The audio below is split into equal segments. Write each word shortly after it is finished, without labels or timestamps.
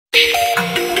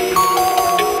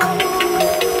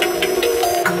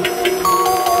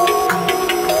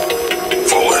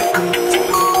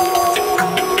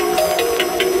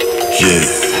Yeah,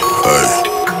 hey.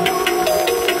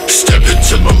 Step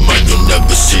into my mind, you'll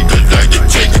never see the light it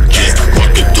take again.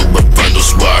 Walking through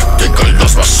infernos where I think I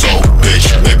lost my soul, bitch.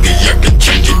 Maybe I can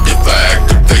change it if I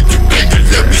activate the blade and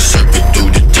let me serve it through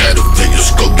the data.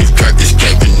 Fingers go give crackers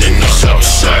caving in the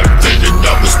southside. Feeling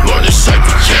I was born inside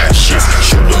the ashes.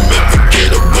 Shoot them if we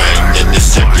get away, and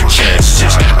it's every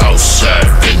chances. Outside,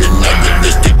 feeling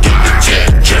nihilistic in the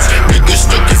tangents. Niggas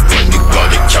looking funny,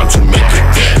 gotta count to make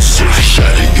advances.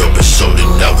 Shattered your persona,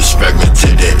 now it's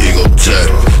fragmented and ego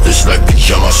tech. This life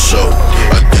become my soul,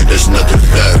 I think there's nothing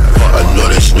left. I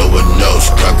know there's no one else,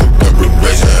 can't remember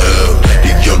raising hell.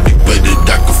 The only way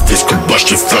that I can fix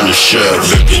combustion from the shell.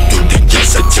 Looking through the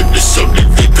gas, I turn this only